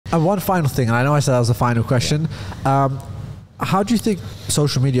And one final thing, and I know I said that was the final question. How do you think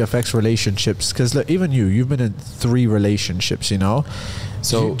social media affects relationships? Because even you've been in 3 relationships, you know?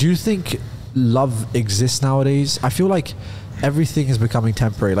 So do you think love exists nowadays? I feel like everything is becoming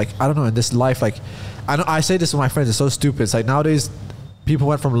temporary. Like, I don't know, in this life, like, I say this to my friends, it's so stupid. It's like nowadays, people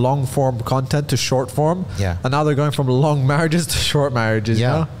went from long form content to short form. Yeah. And now they're going from long marriages to short marriages, you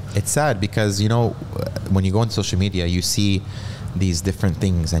know? It's sad because, you know, when you go on social media, you see these different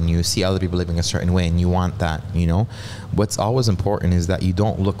things and you see other people living a certain way and you want that, you know. What's always important is that you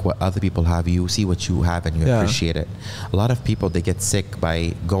don't look what other people have, you see what you have and you appreciate it. A lot of people, they get sick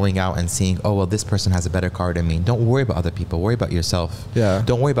by going out and seeing, oh well, this person has a better car than me. Don't worry about other people, worry about yourself.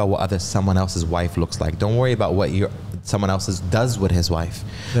 Don't worry about what someone else's wife looks like. Don't worry about what someone else does with his wife.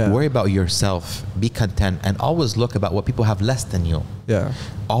 Worry about yourself, be content, and always look about what people have less than you.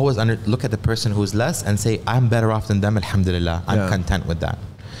 Always look at the person who's less and say, I'm better off than them, alhamdulillah. I'm content with that.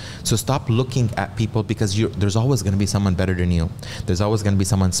 So stop looking at people, because there's always going to be someone better than you. There's always going to be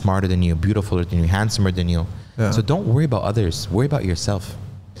someone smarter than you, beautifuler than you, handsomer than you. So don't worry about others, worry about yourself.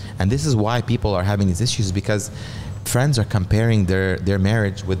 And this is why people are having these issues, because friends are comparing their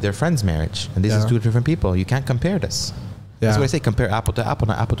marriage with their friend's marriage. And this is 2 different people. You can't compare this. That's why I say compare apple to apple,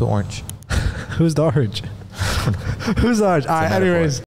 not apple to orange. Who's the orange? Who's the orange? All right, anyways.